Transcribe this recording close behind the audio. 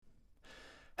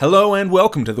Hello and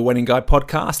welcome to the Wedding Guide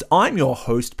podcast. I'm your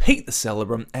host, Pete the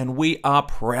Celebrant, and we are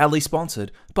proudly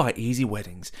sponsored by Easy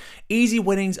Weddings. Easy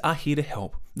Weddings are here to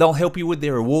help. They'll help you with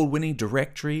their award-winning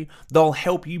directory. They'll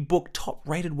help you book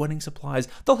top-rated wedding supplies.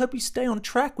 They'll help you stay on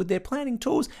track with their planning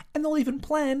tools, and they'll even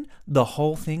plan the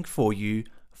whole thing for you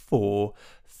for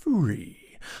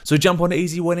free. So jump on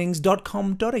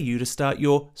easyweddings.com.au to start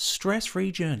your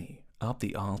stress-free journey up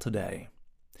the aisle today.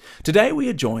 Today we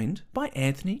are joined by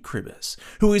Anthony Kribis,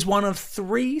 who is one of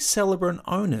 3 Celebrant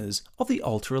owners of the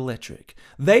Ultra Electric.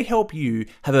 They help you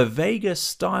have a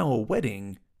Vegas-style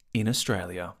wedding in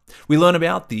Australia. We learn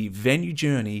about the venue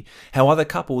journey, how other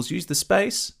couples use the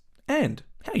space, and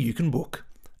how you can book.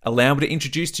 Allow me to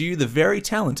introduce to you the very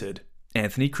talented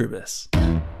Anthony Kribis.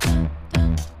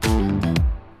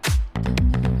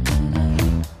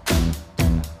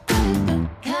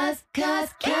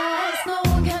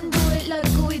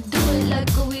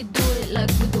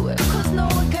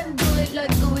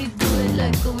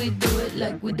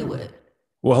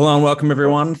 Well, hello and welcome,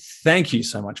 everyone. Thank you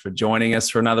so much for joining us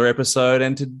for another episode.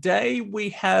 And today we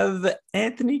have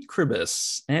Anthony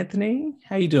Kribis. Anthony,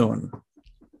 how you doing?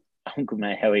 I'm good,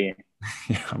 mate. How are you?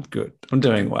 Yeah, I'm good. I'm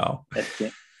doing well.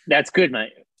 That's good,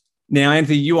 mate. Now,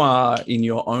 Anthony, you are in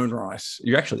your own right.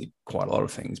 You're actually quite a lot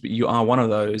of things, but you are one of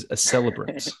those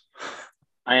celebrants.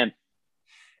 I am.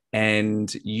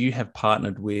 And you have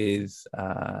partnered with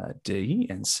Dee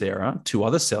and Sarah, 2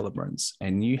 other celebrants,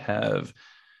 and you have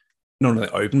not only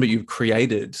opened, but you've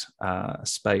created a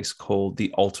space called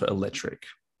the Ultra Electric.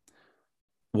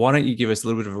 Why don't you give us a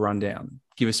little bit of a rundown?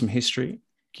 Give us some history,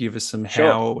 give us some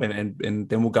how, and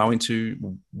then we'll go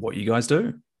into what you guys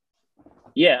do.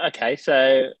 Yeah, okay.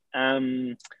 So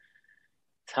it's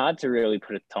hard to really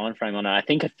put a time frame on it. I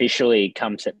think officially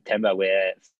come September,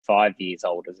 we're 5 years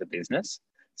old as a business.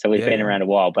 So we've been around a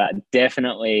while, but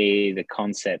definitely the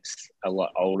concept's a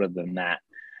lot older than that.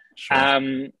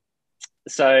 Sure.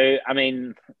 So, I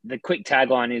mean, the quick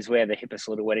tagline is we're the hippest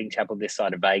little wedding chapel this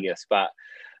side of Vegas, but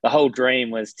the whole dream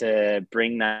was to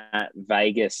bring that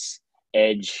Vegas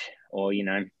edge or,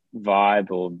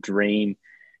 vibe or dream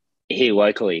here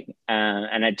locally.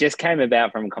 And it just came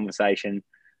about from a conversation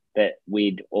that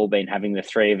we'd all been having, the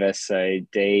 3 of us, so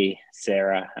Dee,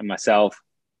 Sarah, and myself.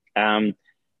 Well,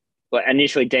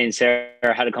 initially, Dee and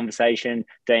Sarah had a conversation,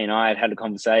 Dee and I had a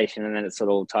conversation, and then it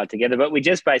sort of all tied together. But we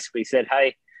just basically said,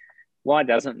 hey, why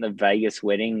doesn't the Vegas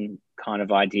wedding kind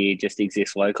of idea just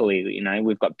exist locally?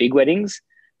 We've got big weddings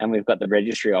and we've got the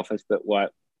registry office, but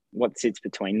what sits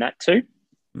between that two?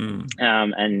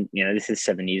 And, this is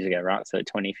 7 years ago, right? So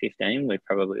 2015, we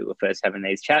probably were first having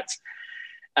these chats.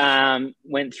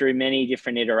 Went through many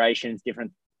different iterations,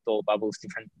 different thought bubbles,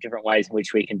 different ways in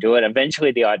which we can do it.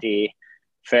 Eventually, the idea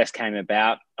first came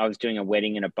about. I was doing a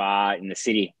wedding in a bar in the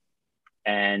city,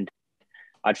 and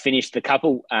I'd finished. The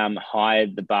couple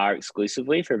hired the bar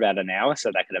exclusively for about an hour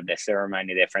so they could have their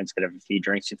ceremony. Their friends could have a few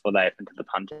drinks before they opened to the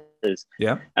punters.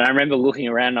 Yeah. And I remember looking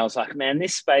around and I was like, man,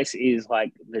 this space is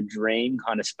like the dream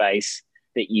kind of space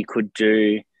that you could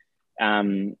do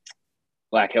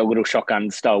like a little shotgun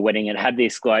style wedding. It had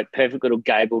this like perfect little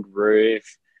gabled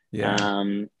roof. Yeah.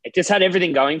 It just had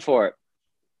everything going for it.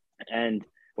 And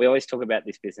we always talk about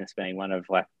this business being one of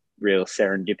like real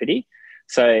serendipity.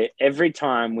 So every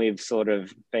time we've sort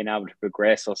of been able to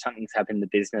progress or something's happened in the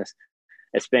business,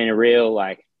 it's been a real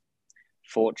like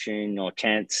fortune or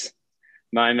chance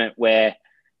moment where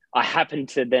I happened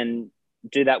to then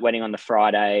do that wedding on the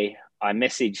Friday. I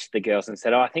messaged the girls and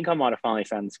said, I think I might have finally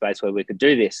found the space where we could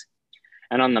do this.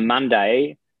 And on the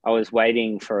Monday, I was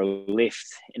waiting for a lift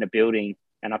in a building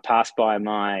and I passed by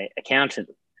my accountant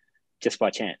just by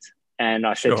chance. And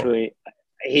I said to him,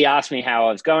 he asked me how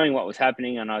I was going, what was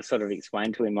happening, and I sort of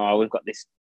explained to him, we've got this,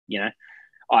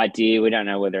 idea. We don't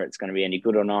know whether it's going to be any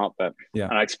good or not, but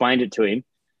and I explained it to him.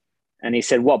 And he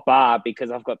said, what bar?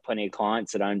 Because I've got plenty of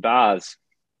clients that own bars.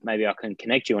 Maybe I can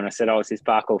connect you. And I said, it's this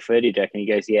bar called 30 Deck. And he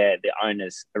goes, yeah, the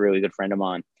owner's a really good friend of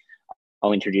mine.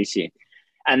 I'll introduce you.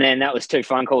 And then that was 2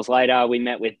 phone calls later. We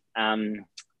met with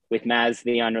Maz,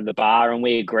 the owner of the bar, and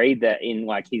we agreed that in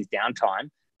like his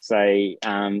downtime, so,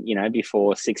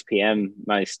 before 6 p.m.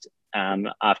 most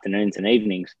afternoons and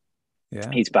evenings,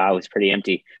 his bar was pretty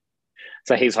empty.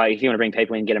 So he's like, if you want to bring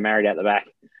people in, get them married out the back,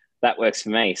 that works for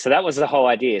me. So that was the whole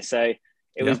idea. So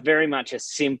it was very much a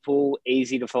simple,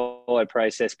 easy to follow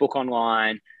process, book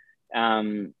online,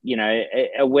 a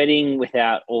wedding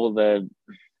without all the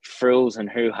frills and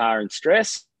hoo-ha and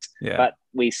stress. Yeah. But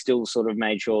we still sort of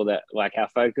made sure that like our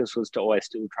focus was to always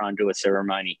still try and do a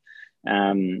ceremony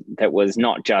that was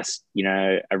not just,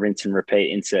 a rinse and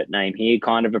repeat, insert name here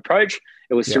kind of approach.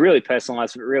 It was to really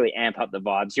personalize it, really amp up the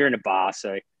vibes. You're in a bar,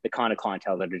 so the kind of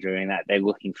clientele that are doing that, they're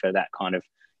looking for that kind of,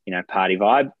 party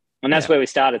vibe. And that's where we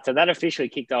started. So that officially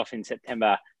kicked off in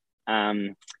September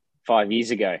 5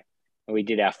 years ago. We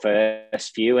did our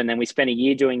first few, and then we spent a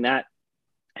year doing that.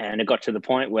 And it got to the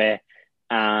point where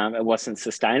it wasn't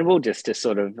sustainable just to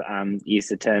sort of use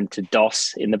the term to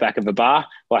DOS in the back of a bar.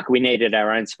 Like, we needed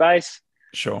our own space.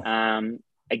 Sure.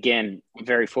 Again,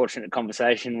 very fortunate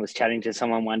conversation. Was chatting to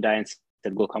someone one day and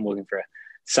said, look, I'm looking for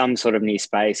some sort of new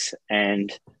space. And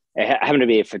it happened to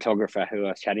be a photographer who I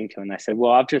was chatting to. And they said,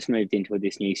 well, I've just moved into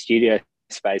this new studio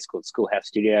space called Schoolhouse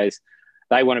Studios.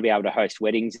 They want to be able to host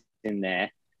weddings in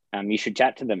there. You should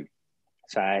chat to them.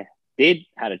 So I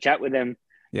had a chat with them.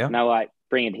 Yeah. And they were like,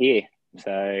 bring it here.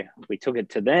 So we took it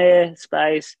to their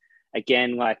space.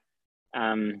 Again,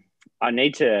 I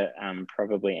need to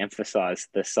probably emphasize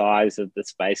the size of the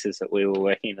spaces that we were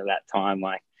working at that time.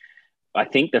 Like, I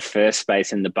think the first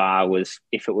space in the bar was,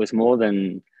 if it was more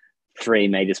than 3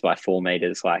 meters by 4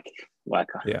 meters, I'd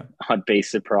be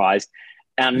surprised.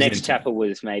 Our next chapel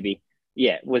was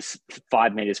was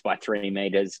 5 meters by 3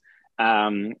 meters.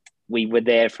 We were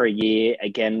there for a year.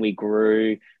 Again, we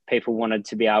grew. People wanted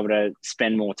to be able to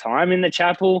spend more time in the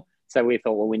chapel. So we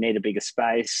thought, well, we need a bigger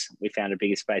space. We found a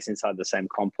bigger space inside the same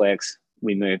complex.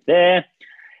 We moved there.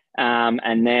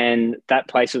 And then that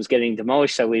place was getting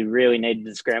demolished. So we really needed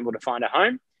to scramble to find a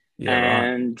home. Yeah,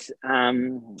 and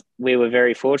we were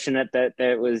very fortunate that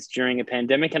it was during a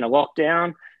pandemic and a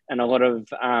lockdown, and a lot of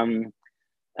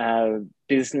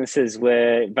businesses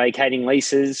were vacating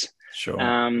leases. Sure.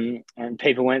 And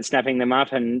people weren't snapping them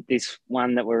up. And this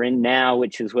one that we're in now,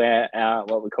 which is where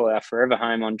what we call our forever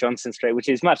home on Johnston Street, which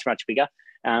is much, much bigger,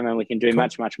 and we can do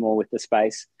much, much more with the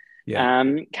space,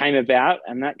 came about.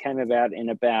 And that came about in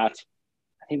about,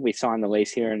 I think we signed the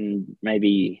lease here, and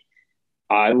maybe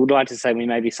I would like to say we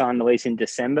maybe signed the lease in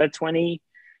December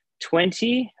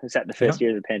 2020. Was that the first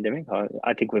year of the pandemic?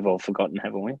 I think we've all forgotten,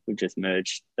 haven't we? We've just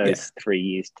merged those 3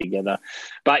 years together.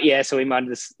 But so we might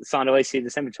have signed a lease here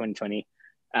December 2020.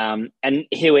 And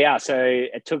here we are. So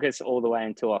it took us all the way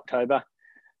until October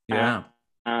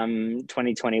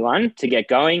 2021 to get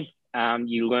going.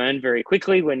 You learn very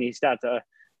quickly when you start to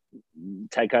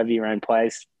take over your own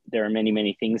place. There are many,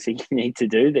 many things that you need to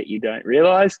do that you don't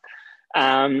realize.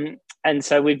 And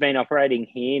so we've been operating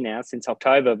here now since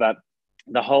October, but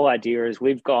the whole idea is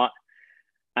we've got,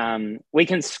 we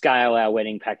can scale our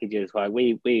wedding packages. Like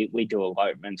we do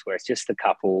elopements where it's just the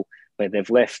couple, where they've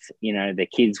left, their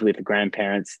kids with the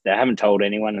grandparents. They haven't told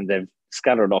anyone, and they've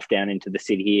scuttled off down into the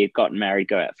city here, gotten married,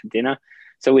 go out for dinner.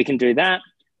 So we can do that,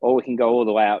 or we can go all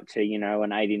the way out to,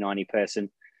 an 80, 90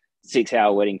 person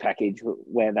 6-hour wedding package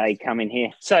where they come in here.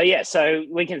 So so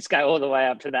we can scale all the way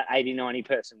up to that 80, 90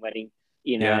 person wedding,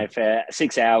 for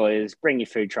 6 hours, bring your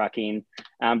food truck in.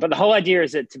 But the whole idea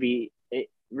is it to be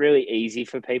really easy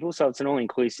for people. So it's an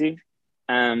all-inclusive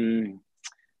wedding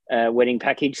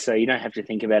package. So you don't have to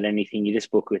think about anything. You just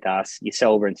book with us. Your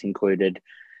celebrant's included.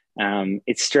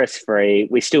 It's stress-free.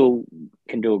 We still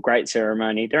can do a great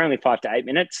ceremony. They're only 5 to 8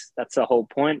 minutes. That's the whole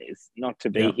point. It's not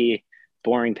to be here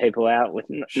boring people out with,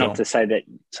 not to say that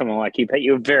someone like you, but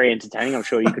you're very entertaining. I'm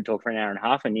sure you could talk for an hour and a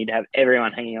half and you'd have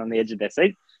everyone hanging on the edge of their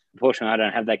seat. Unfortunately, I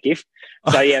don't have that gift.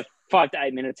 So 5 to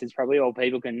 8 minutes is probably all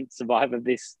people can survive of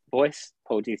this voice.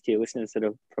 Apologies to your listeners that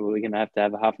are probably going to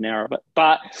have a half an hour of it.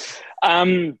 But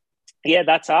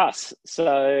that's us.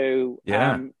 So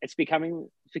it's becoming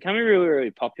really,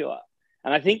 really popular.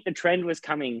 And I think the trend was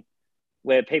coming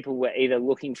where people were either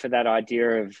looking for that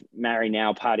idea of marry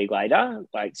now, party later.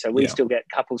 Like, so we still get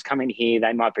couples come in here.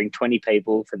 They might bring 20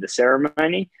 people for the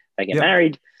ceremony. They get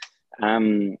married,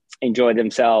 enjoy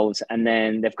themselves, and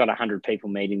then they've got 100 people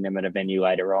meeting them at a venue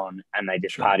later on, and they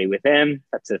just party with them.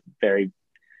 That's a very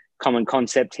common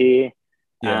concept here.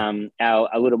 Our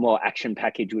a little more action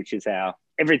package, which is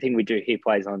everything we do here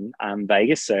plays on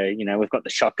Vegas. So, we've got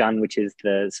the shotgun, which is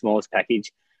the smallest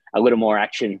package, a little more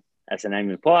action, as the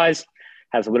name implies,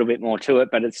 has a little bit more to it,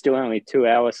 but it's still only a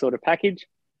 2-hour sort of package.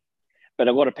 But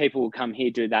a lot of people will come here,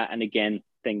 do that, and again,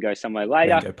 then go somewhere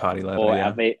later. Then go party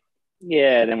later,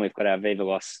 then we've got our Viva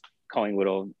Los Collingwood,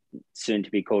 or soon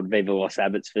to be called Viva Los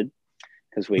Abbotsford,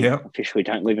 because we officially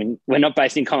don't live in, we're not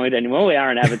based in Collingwood anymore. We are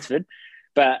in Abbotsford.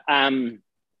 But the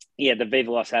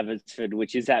Viva Los Abbotsford,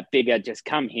 which is that bigger, just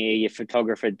come here, your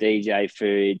photographer, DJ,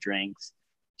 food, drinks,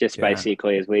 just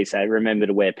basically, as we say, remember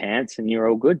to wear pants and you're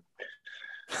all good.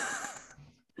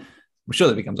 I'm sure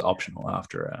that becomes optional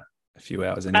after a few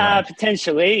hours anyway.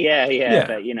 Potentially, yeah. Yeah.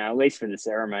 But at least for the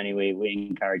ceremony, we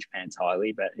encourage pants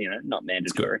highly, but not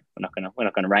mandatory. We're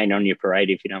not gonna rain on your parade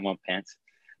if you don't want pants.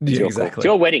 It's Yeah, your exactly. Call. It's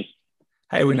your wedding.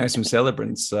 Hey, we know some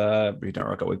celebrants who don't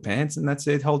rock up with pants, and that's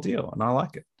the whole deal, and I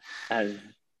like it.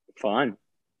 Fine.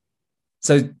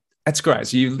 So that's great.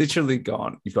 So you've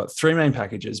got 3 main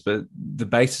packages, but the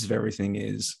basis of everything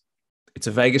is it's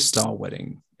a Vegas style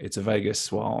wedding. It's a Vegas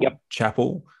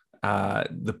chapel.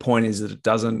 The point is that it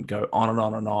doesn't go on and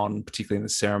on and on, particularly in the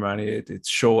ceremony. It's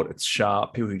short, it's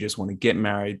sharp. People who just want to get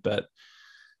married, but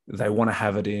they want to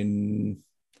have it in,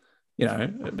 a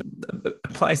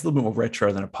place a little bit more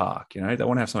retro than a park. They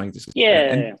want to have something just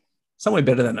and somewhere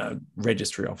better than a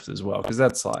registry office as well, because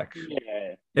that's like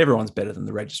everyone's better than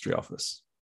the registry office.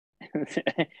 I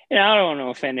don't want to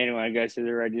offend anyone who goes to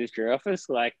the registry office.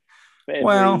 Like,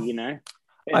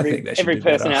 I think every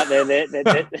person out there, there's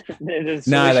a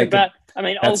solution. But I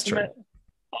mean,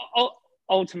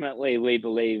 ultimately, we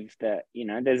believe that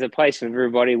there's a place for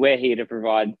everybody. We're here to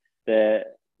provide the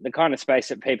kind of space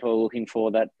that people are looking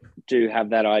for, that do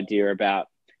have that idea about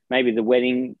maybe the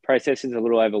wedding process is a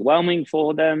little overwhelming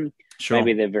for them. Sure.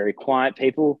 Maybe they're very quiet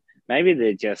people. Maybe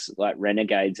they're just like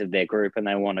renegades of their group and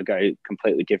they want to go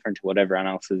completely different to what everyone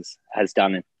else has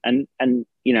done. And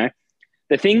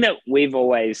the thing that we've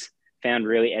always found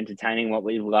really entertaining, what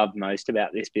we love most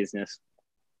about this business,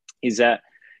 is that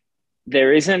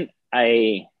there isn't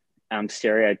a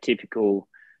stereotypical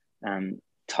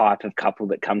type of couple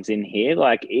that comes in here.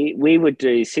 Like, we would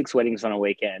do 6 weddings on a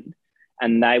weekend,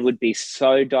 and they would be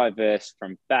so diverse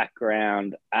from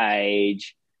background,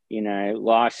 age,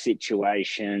 life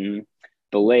situation,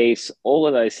 beliefs, all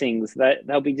of those things, that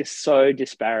they'll be just so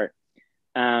disparate.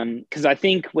 Because I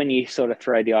think when you sort of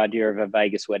throw the idea of a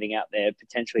Vegas wedding out there,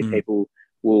 potentially people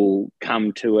will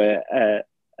come to a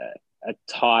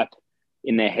type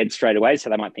in their head straight away. So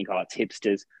they might think, it's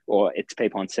hipsters, or it's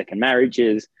people on second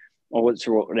marriages, or it's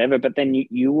whatever. But then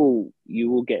you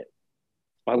will get,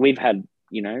 like, we've had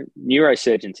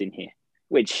neurosurgeons in here,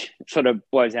 which sort of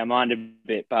blows our mind a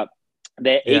bit, but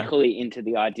they're equally into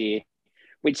the idea,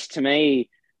 which to me,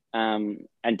 and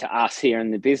to us here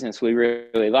in the business, we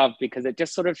really love, because it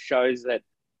just sort of shows that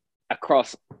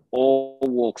across all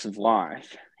walks of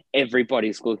life,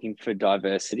 everybody's looking for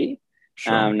diversity,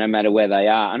 no matter where they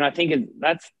are. And I think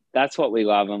that's what we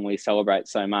love and we celebrate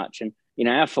so much. And,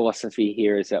 our philosophy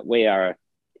here is that we are,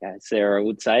 as Sarah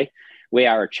would say, we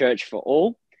are a church for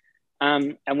all.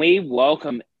 And we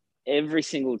welcome every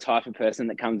single type of person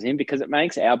that comes in, because it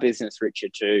makes our business richer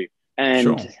too.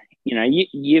 And,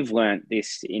 you've learned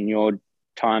this in your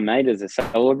time, mate, as a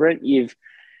celebrant.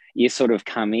 You sort of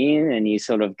come in and you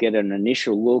sort of get an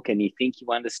initial look and you think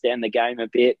you understand the game a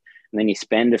bit, and then you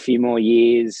spend a few more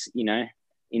years,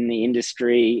 in the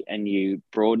industry, and you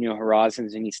broaden your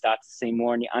horizons and you start to see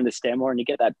more and you understand more and you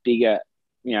get that bigger,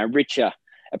 richer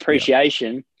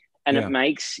appreciation, and it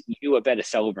makes you a better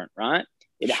celebrant, right?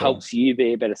 It helps you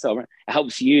be a better celebrant. It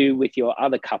helps you with your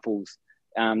other couples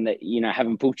that,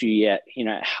 haven't booked you yet.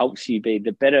 It helps you be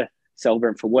the better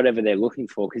celebrant for whatever they're looking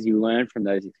for, because you learn from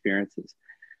those experiences.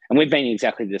 And we've been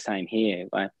exactly the same here.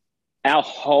 Like, our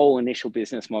whole initial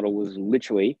business model was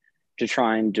literally to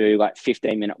try and do like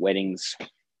 15-minute weddings.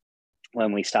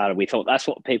 When we started, we thought that's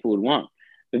what people would want.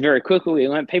 But very quickly we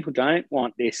learned people don't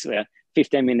want this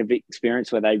 15-minute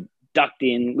experience where they ducked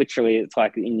in. Literally, it's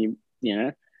like in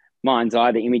your, mind's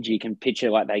eye, the image you can picture,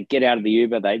 like they get out of the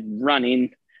Uber, they run in,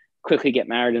 quickly get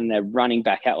married, and they're running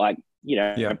back out like,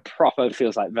 proper,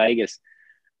 feels like Vegas.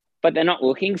 But they're not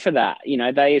looking for that.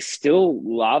 They still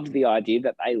love the idea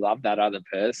that they love that other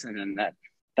person and that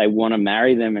they want to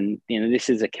marry them, and this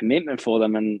is a commitment for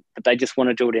them, but they just want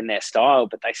to do it in their style.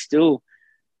 But they still,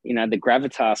 the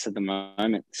gravitas of the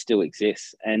moment still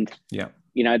exists. And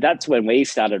that's when we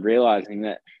started realizing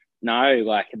that no,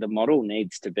 like, the model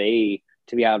needs to be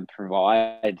able to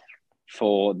provide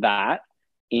for that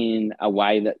in a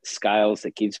way that scales,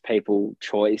 that gives people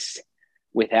choice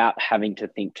without having to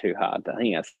think too hard. I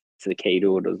think that's the key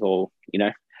to it as all.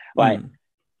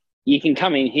 You can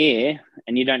come in here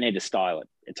and you don't need to style it.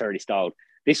 It's already styled.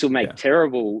 This will make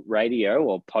terrible radio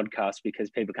or podcast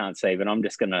because people can't see, but I'm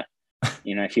just going to,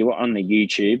 if you're on the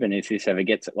YouTube and if this ever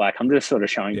gets it, like, I'm just sort of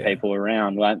showing people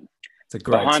around, like, it's a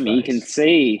great behind space. Me, you can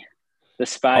see the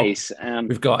space.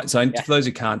 We've got, so for those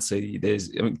who can't see, do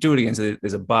it again. So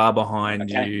there's a bar behind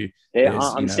you. Yeah,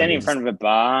 I'm standing in front of a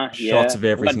bar. Shots of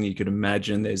everything you could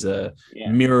imagine. There's a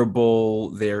mirror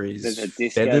ball. There's a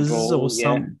feathers ball, or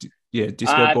some.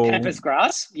 Disco ball. Pampas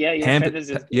grass. Feathers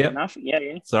is enough.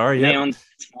 Sorry, Neon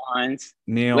signs.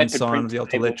 Neon sign of the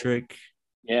Alt Electric.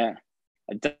 Yeah.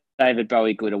 A David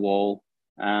Bowie glitter wall.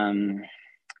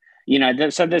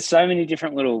 so there's so many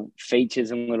different little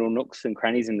features and little nooks and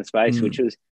crannies in the space, which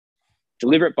was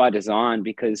deliberate by design,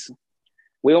 because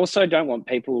we also don't want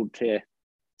people to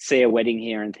see a wedding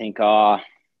here and think, oh,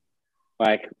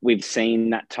 like we've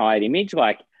seen that tired image.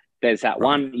 Like there's that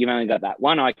one, you've only got that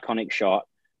one iconic shot.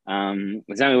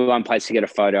 There's only one place to get a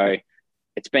photo.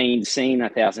 It's been seen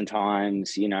 1,000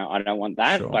 times. I don't want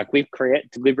that. Sure. Like we've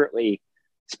deliberately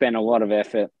spent a lot of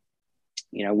effort,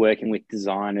 working with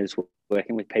designers,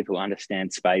 working with people who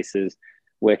understand spaces,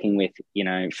 working with,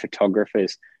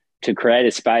 photographers to create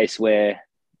a space where,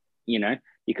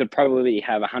 you could probably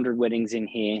have 100 weddings in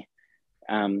here,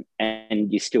 and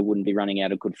you still wouldn't be running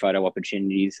out of good photo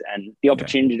opportunities, and the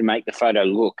opportunity to make the photo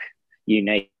look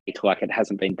unique, like it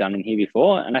hasn't been done in here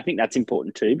before. And I think that's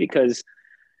important too, because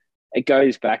it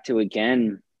goes back to,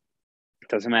 again, it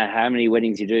doesn't matter how many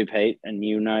weddings you do, Pete, and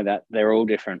that they're all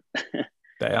different.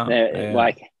 They are.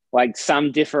 Like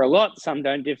some differ a lot, some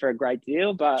don't differ a great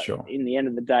deal, but sure. In the end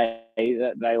of the day,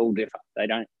 they all differ. They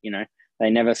don't, they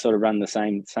never sort of run the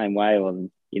same way, or,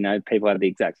 people have the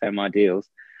exact same ideals.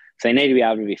 So you need to be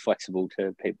able to be flexible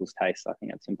to people's tastes. I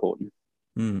think that's important.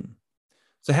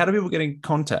 So how do people get in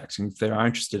contact if they're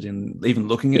interested in even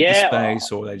looking at the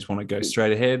space, or they just want to go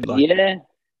straight ahead?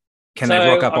 Can they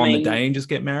rock up on the day and just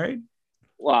get married?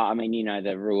 Well, I mean,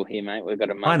 the rule here, mate. We've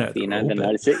got a month, the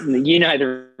notice. You know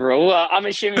the rule. Well, I'm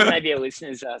assuming maybe our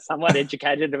listeners are somewhat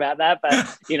educated about that,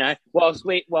 but whilst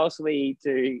we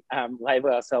do label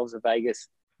ourselves a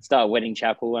Vegas-style wedding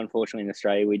chapel, unfortunately in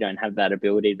Australia we don't have that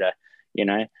ability to,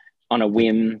 on a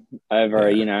whim over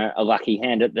a lucky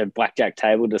hand at the blackjack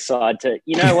table decide to,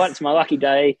 it's my lucky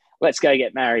day, let's go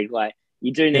get married. Like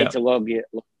you do need to log your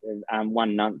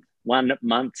 1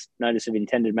 month notice of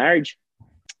intended marriage.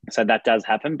 So that does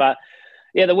happen. But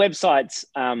the website's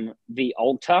The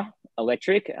Altar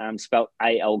Electric, spelled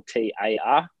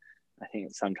ALTAR. I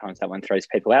think sometimes that one throws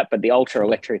people out, but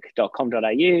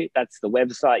thealtarelectric.com.au, that's the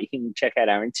website. You can check out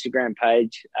our Instagram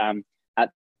page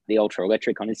at The Altar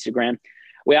Electric on Instagram.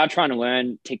 We are trying to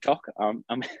learn TikTok. I'm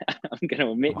going to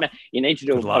admit, you need to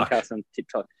do podcast on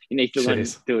TikTok. You need to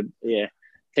do it. Yeah.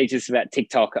 Teach us about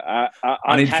TikTok.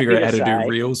 I need to figure out how to do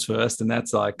Reels first, and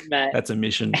that's that's a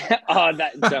mission.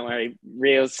 Don't worry,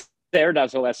 Reels. Sarah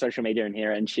does all our social media in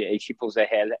here, and she pulls her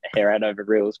hair out over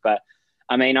Reels. But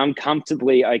I mean, I'm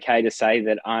comfortably okay to say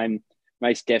that I'm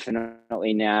most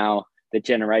definitely now the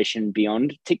generation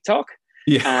beyond TikTok.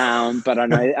 Yeah. But I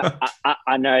know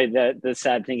I know the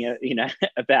sad thing,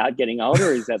 about getting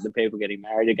older is that the people getting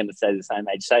married are going to stay the same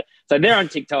age. So they're on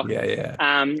TikTok. Yeah.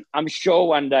 I'm sure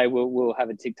one day we'll have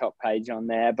a TikTok page on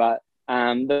there, but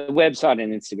the website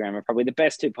and Instagram are probably the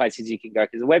best 2 places you can go,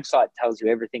 because the website tells you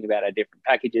everything about our different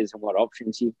packages and what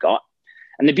options you've got.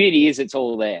 And the beauty is it's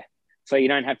all there. So you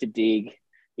don't have to dig.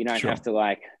 You don't have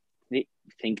to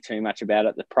think too much about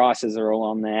it. The prices are all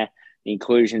on there, the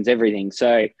inclusions, everything.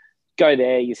 So go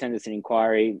there, you send us an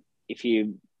inquiry. If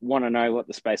you want to know what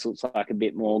the space looks like a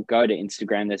bit more, go to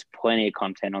Instagram. There's plenty of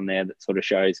content on there that sort of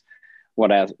shows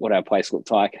what our place looks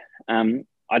like.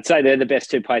 I'd say they're the best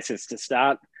 2 places to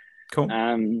start. Cool.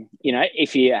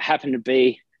 If you happen to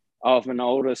be of an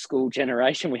older school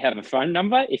generation, we have a phone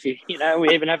number. If we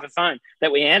even have a phone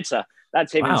that we answer.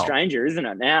 That's even stranger, isn't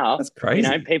it? Now, that's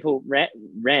crazy. People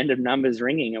random numbers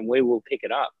ringing, and we will pick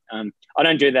it up. I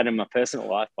don't do that in my personal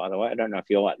life, by the way. I don't know if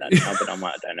you're like that, but I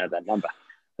don't know that number.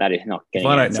 That is not getting.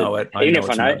 If I don't answered. know it, even if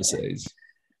I know overseas.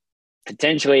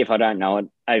 Potentially, if I don't know it,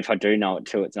 if I do know it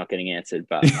too, it's not getting answered.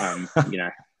 But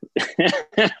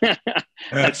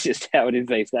that's just how it is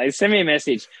these days. Send me a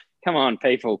message. Come on,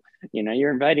 people.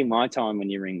 You're invading my time when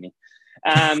you ring me.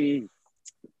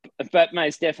 But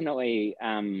most definitely,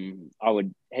 I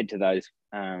would head to those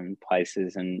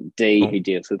places. And Dee, who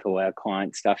deals with all our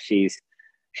client stuff, she's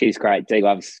great. Dee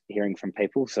loves hearing from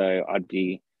people, so I'd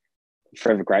be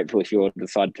forever grateful if you all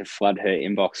decide to flood her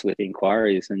inbox with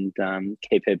inquiries and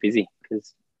keep her busy,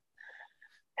 because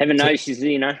heaven knows she's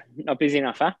not busy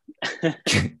enough, huh?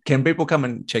 Can people come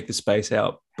and check the space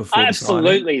out before?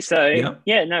 Absolutely. So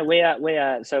we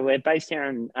are. So we're based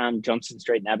here on Johnson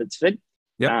Street in Abbotsford.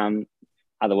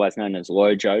 Otherwise known as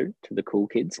Lojo to the cool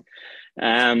kids.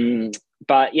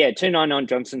 But 299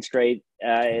 Johnson Street.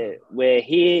 We're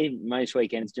here most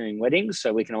weekends doing weddings,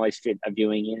 so we can always fit a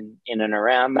viewing in and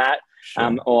around that.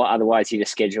 Sure. Or otherwise, you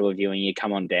just schedule a viewing, you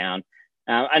come on down.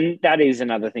 And that is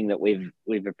another thing that we've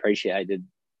appreciated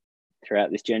throughout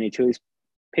this journey too, is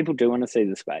people do want to see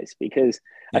the space, because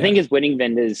I think as wedding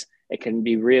vendors, it can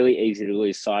be really easy to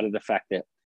lose sight of the fact that,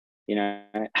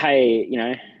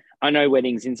 I know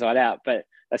weddings inside out, but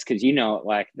that's because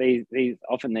like these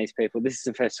people, this is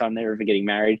the first time they're ever getting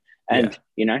married, and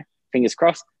fingers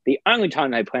crossed, the only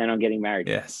time they plan on getting married.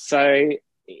 Yes. So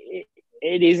it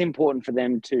is important for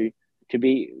them to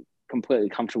be completely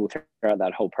comfortable throughout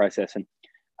that whole process. And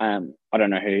I don't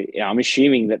know who. I'm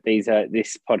assuming that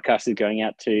this podcast is going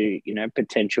out to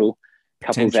potential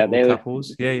couples out there.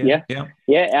 Couples, yeah,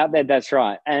 out there. That's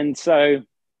right. And so,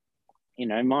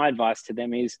 my advice to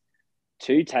them is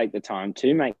to take the time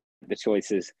to make the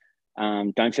choices.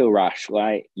 Don't feel rushed.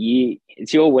 Like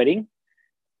it's your wedding.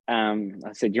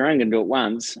 I said you're only going to do it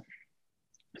once,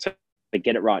 so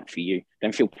get it right for you.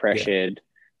 Don't feel pressured.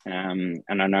 And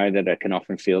I know that it can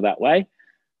often feel that way.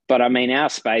 But I mean, our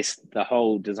space, the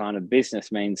whole design of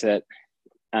business means that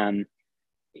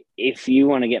if you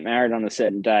want to get married on a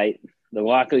certain date, the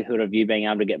likelihood of you being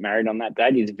able to get married on that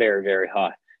date is very, very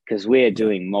high, because we're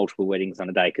doing multiple weddings on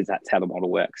a day, because that's how the model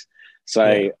works.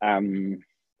 So,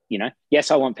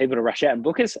 yes, I want people to rush out and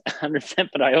book us 100%,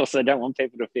 but I also don't want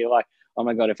people to feel like, oh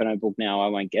my God, if I don't book now, I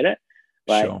won't get it.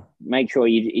 But make sure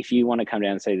if you want to come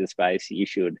down and see the space, you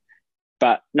should.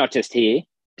 But not just here.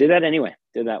 Do that anywhere.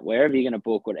 Do that wherever you're going to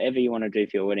book, whatever you want to do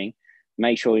for your wedding.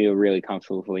 Make sure you're really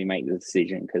comfortable before you make the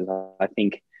decision, because I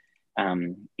think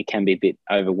it can be a bit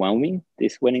overwhelming,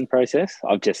 this wedding process.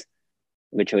 I've just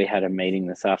literally had a meeting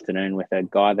this afternoon with a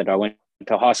guy that I went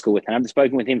to high school with, and I've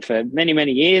spoken with him for many,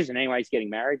 many years, and anyway, he's getting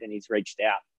married and he's reached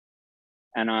out.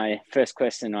 And first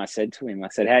question I said to him, I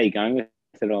said, how are you going with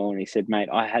it all? And he said, mate,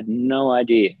 I had no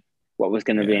idea what was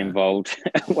going to be involved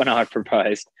when I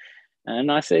proposed.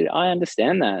 And I said, I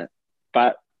understand that.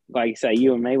 But like you say,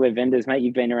 you and me, we're vendors, mate.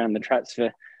 You've been around the traps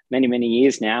for many, many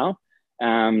years now.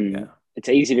 It's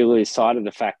easy to lose sight of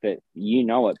the fact that you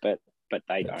know it, but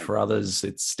they don't. For others,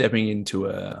 it's stepping into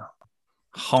a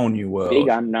whole new world. Big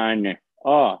unknown.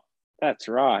 Oh, that's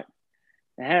right.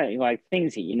 Like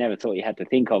things that you never thought you had to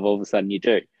think of, all of a sudden you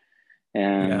do.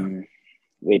 For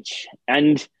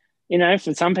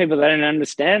some people, they don't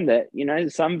understand that,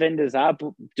 some vendors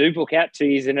do book out 2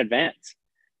 years in advance.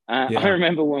 I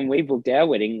remember when we booked our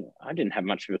wedding, I didn't have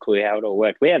much of a clue how it all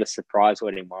worked. We had a surprise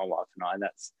wedding, my wife and I.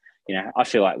 That's, I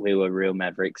feel like we were real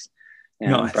mavericks,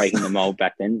 breaking the mold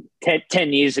back then,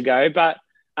 10 years ago. But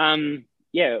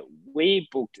we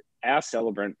booked our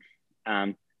celebrant.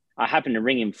 I happened to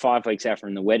ring him 5 weeks out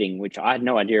from the wedding, which I had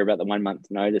no idea about the 1 month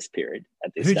notice period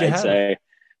at this stage. So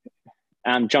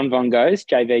John Von Goes,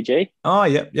 JVG. Oh,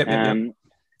 yep.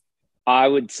 I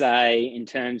would say, in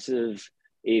terms of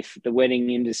if the wedding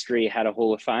industry had a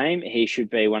Hall of Fame, he should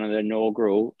be one of the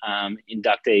inaugural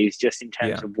inductees, just in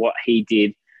terms of what he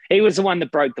did. He was the one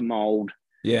that broke the mold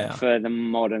for the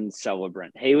modern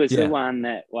celebrant. He was the one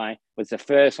that was the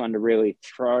first one to really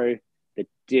throw the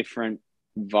different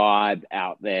vibe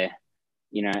out there,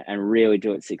 and really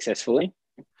do it successfully.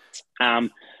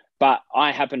 But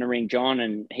I happened to ring John,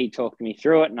 and he talked me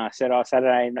through it, and I said,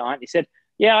 Saturday night. He said,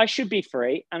 yeah, I should be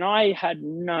free. And I had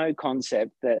no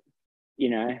concept that,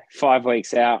 5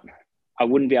 weeks out, I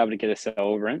wouldn't be able to get a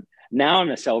celebrant. Now I'm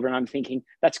a celebrant. I'm thinking,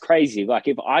 that's crazy. Like,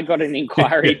 if I got an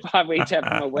inquiry 5 weeks out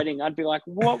from my wedding, I'd be like,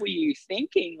 what were you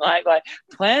thinking? Like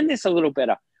plan this a little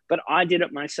better. But I did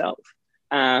it myself.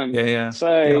 So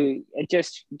it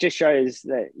just shows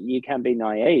that you can be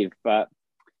naive, but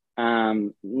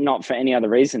not for any other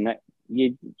reason. That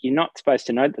you're not supposed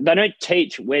to know. They don't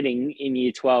teach wedding in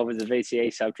year 12 as a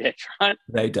VCE subject, right?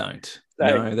 They don't.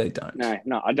 No, they don't.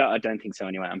 No, I don't think so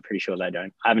anyway. I'm pretty sure they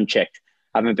don't. I haven't checked.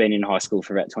 I haven't been in high school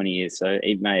for about 20 years, so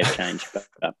it may have changed.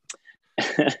 But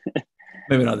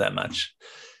maybe not that much.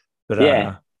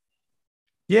 But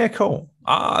cool.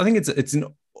 I think it's an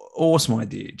awesome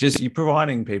idea. Just you're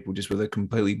providing people just with a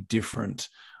completely different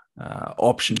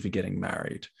option for getting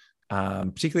married,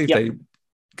 particularly if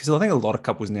because I think a lot of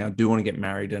couples now do want to get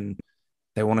married and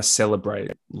they want to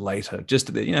celebrate later, just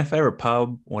at the favorite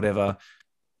pub, whatever,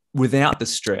 without the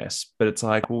stress. But it's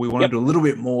like, well, we want to do a little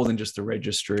bit more than just the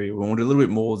registry. We want to do a little bit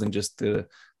more than just the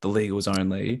legals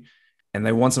only, and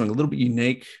they want something a little bit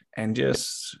unique, and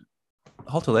just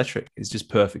Holt Electric is just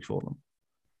perfect for them.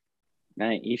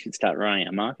 Mate, you should start writing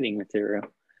a marketing material.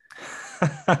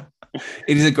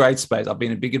 It is a great space. I've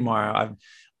been a big admirer.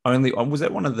 Was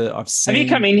at one of the I've seen. Have you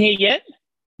come in here yet?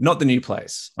 Not the new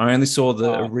place. I only saw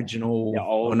the original. The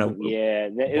old,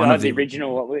 the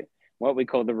original. What we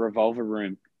call the Revolver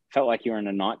Room. Felt like you were in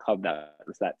a nightclub. That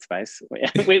was that space.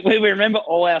 we remember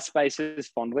all our spaces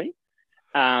fondly.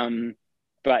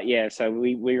 But yeah, so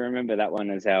we remember that one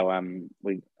as our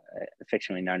we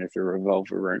affectionately known as the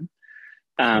Revolver Room.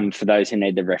 For those who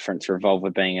need the reference, Revolver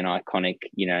being an iconic,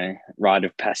 rite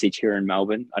of passage here in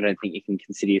Melbourne. I don't think you can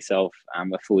consider yourself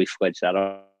a fully fledged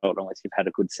adult unless you've had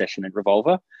a good session at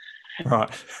Revolver. Right.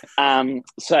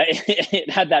 So it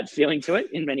had that feeling to it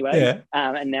in many ways. Yeah.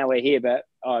 And now we're here, but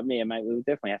me and mate, we'll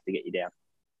definitely have to get you down.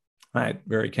 Mate,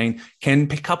 very keen. Can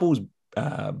couples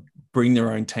bring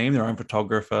their own team, their own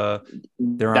photographer,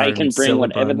 they can bring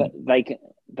whatever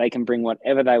they can bring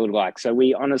whatever they would like. So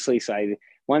we honestly say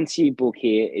once you book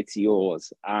here, it's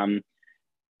yours.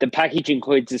 The package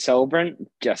includes a celebrant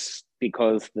just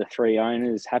because the 3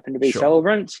 owners happen to be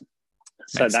celebrants.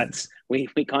 So we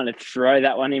kind of throw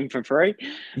that one in for free.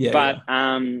 Yeah, but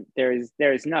there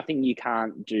is nothing you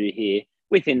can't do here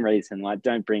within reason. Like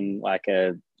don't bring like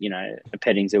a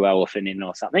petting zoo elephant in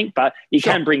or something, but you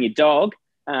can bring your dog.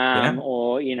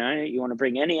 Or you want to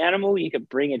bring any animal, you can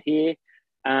bring it here.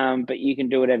 But you can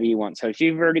do whatever you want. So if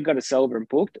you've already got a celebrant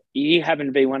booked, you happen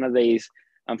to be one of these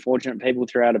unfortunate people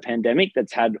throughout a pandemic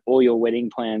that's had all your wedding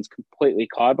plans completely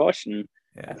kiboshed. And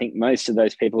I think most of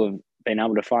those people have been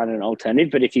able to find an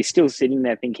alternative. But if you're still sitting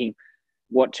there thinking,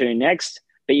 what to next,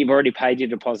 but you've already paid your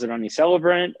deposit on your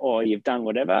celebrant or you've done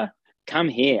whatever, come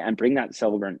here and bring that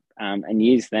celebrant and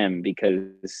use them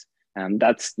because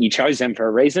you chose them for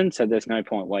a reason. So there's no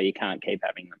point why you can't keep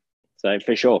having them. So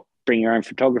for sure, bring your own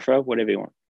photographer, whatever you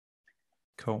want.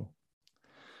 Cool.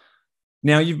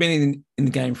 Now you've been in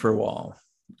the game for a while.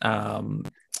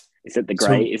 Is it the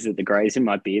grey? Is it the greys in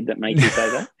my beard that make you say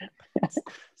that?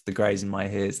 It's the greys in my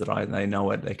hairs that they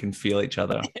know it. They can feel each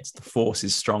other. It's the force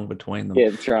is strong between them. Yeah,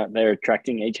 that's right. They're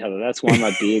attracting each other. That's why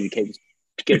my beard keeps.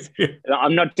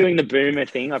 I'm not doing the boomer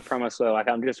thing. I promise. Like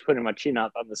I'm just putting my chin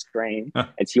up on the screen.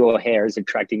 It's your hair is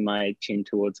attracting my chin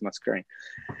towards my screen.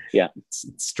 Yeah, it's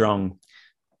strong.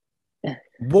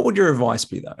 What would your advice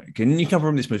be though? Can you come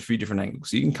from this from a few different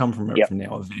angles? You can come from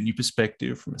now a venue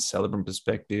perspective, from a celebrant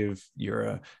perspective.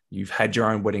 You've had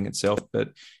your own wedding itself, but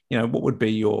what would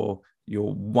be your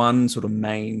one sort of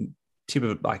main tip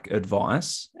of like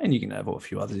advice? And you can have a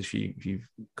few others if you've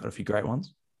got a few great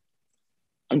ones.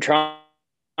 I'm trying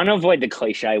to avoid the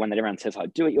cliche one that everyone says,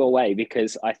 like, do it your way,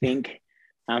 because I think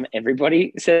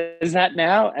everybody says that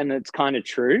now, and it's kind of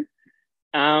true.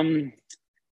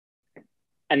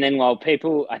 And then while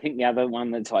people, I think the other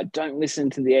one that's like, don't listen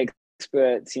to the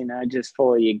experts, just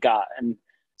follow your gut. And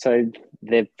so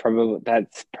that's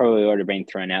probably already been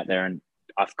thrown out there, and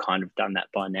I've kind of done that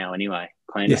by now anyway,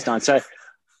 clandestine. So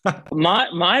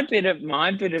my bit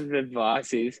of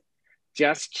advice is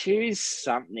just choose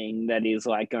something that is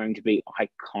like going to be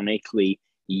iconically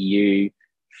you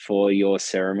for your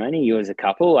ceremony, you as a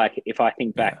couple. Like if I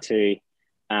think back to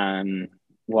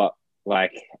what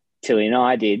like Tilly and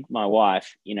I did, my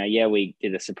wife, we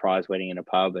did a surprise wedding in a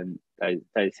pub and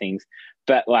those things,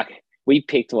 but like we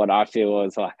picked what I feel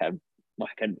was like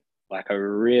a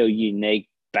real unique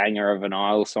banger of an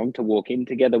Isles song to walk in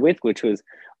together with, which was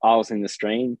Isles in the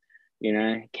Stream,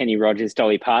 Kenny Rogers,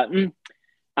 Dolly Parton.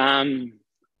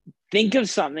 Think of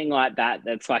something like that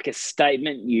that's like a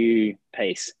statement you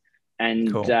piece,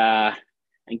 and cool. And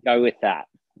go with that.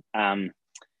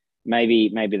 Maybe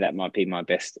that might be my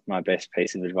best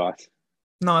piece of advice.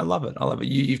 No, I love it.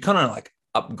 You've kind of like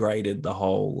upgraded the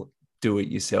whole do it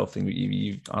yourself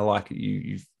thing. I like it.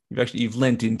 You've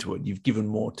lent into it. You've given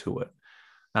more to it.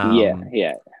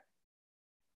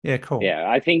 Yeah, cool. Yeah,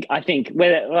 I think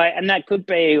whether like, and that could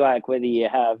be like whether you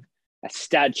have a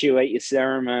statue at your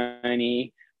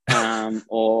ceremony,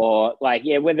 or like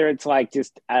whether it's like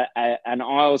just an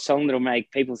Isles song that'll make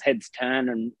people's heads turn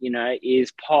and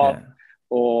ears pop,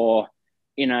 or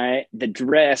the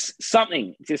dress,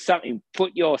 something,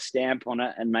 put your stamp on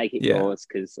it and make it yours,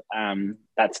 because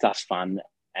that stuff's fun,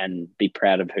 and be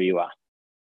proud of who you are.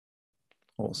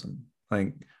 Awesome. I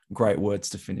think great words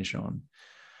to finish on.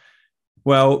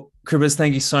 Well, Cribbers,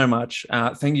 thank you so much.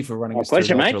 Thank you for running us through.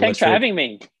 Pleasure, mate. Thanks for having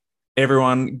me.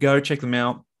 Everyone, go check them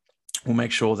out. We'll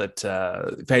make sure that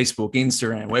Facebook,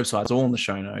 Instagram, websites, all in the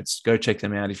show notes. Go check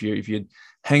them out. If you're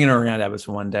hanging around Abbots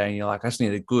for one day and you're like, I just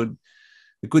need a good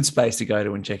space to go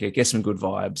to and check it, get some good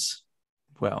vibes,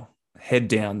 well, head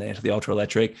down there to the Ultra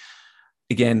Electric.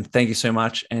 Again, thank you so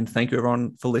much, and thank you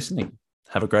everyone for listening.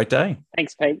 Have a great day.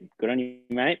 Thanks, Pete. Good on you,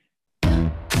 mate.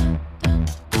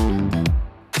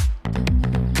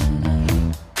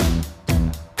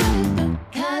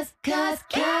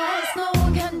 Cause no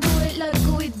one can do it like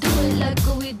we do it, like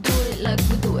we do it, like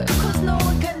we do it. Cause no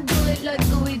one can do it like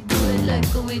we do it,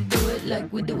 like we do it,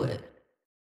 like we do it.